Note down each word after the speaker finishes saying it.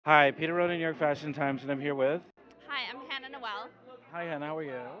Hi, Peter Roden, New York Fashion Times, and I'm here with. Hi, I'm Hannah Noelle. Hi, Hannah. How are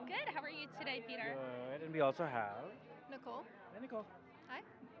you? Good. How are you today, Peter? Good. And we also have. Nicole. Hey, Nicole. Hi.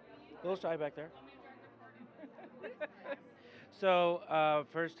 A little shy back there. So,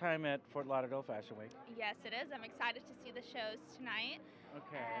 first time at Fort Lauderdale Fashion Week. Yes, it is. I'm excited to see the shows tonight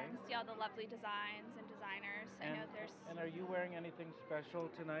Okay. and see all the lovely designs and designers. I And know there's. and are you wearing anything special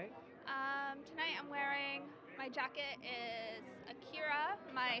tonight? Tonight I'm wearing my jacket is Akira.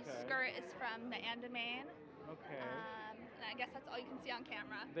 My Okay. skirt is from the Andaman. Okay. And I guess that's all you can see on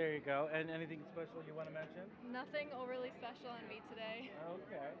camera. There you go. And anything special you want to mention? Nothing overly special on me today.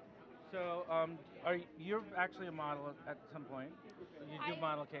 Okay. So, you're actually a model at some point? You do I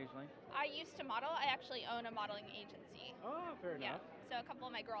model occasionally. I used to model. I actually own a modeling agency. Oh, fair Yeah. enough. So a couple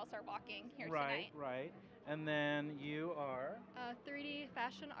of my girls are walking here Right, tonight. right. And then you are. 3D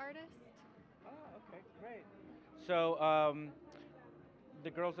fashion artist. Oh, okay, great. So, the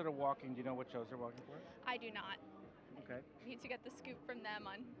girls that are walking, do you know what shows they're walking for? I do not. Okay. Need to get the scoop from them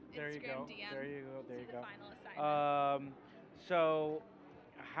on There you Instagram go. DM. There you go. There See you the go. final assignments. So,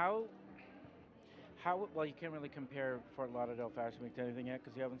 how well, you can't really compare Fort Lauderdale Fashion Week to anything yet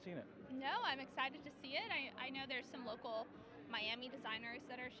because you haven't seen it. No, I'm excited to see it. I know there's some local Miami designers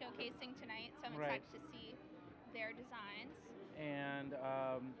that are showcasing tonight, so I'm Right. excited to see their designs. And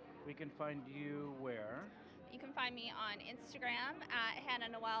we can find you where? You can find me on Instagram at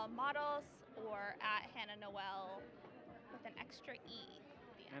hannahnoellemodels or at hannahnoelle with an extra E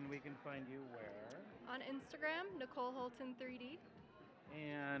at the And end. we can find you where? On Instagram, Nicole Holton 3D.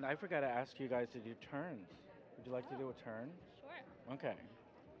 And I forgot to ask you guys to do turns. Would you like to Oh, do a turn? sure. Okay.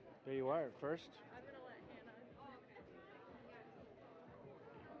 There you are. First. I'm gonna let Hannah.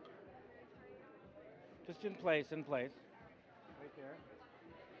 Just in place, in place. Right there.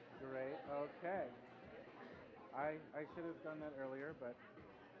 Great. Okay. I should have done that earlier, but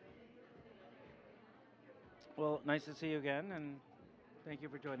well, nice to see you again, and thank you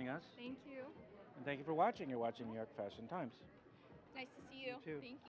for joining us, Thank you. and thank you for watching. You're watching New York Fashion Times. Nice to see you. You too. Thank you.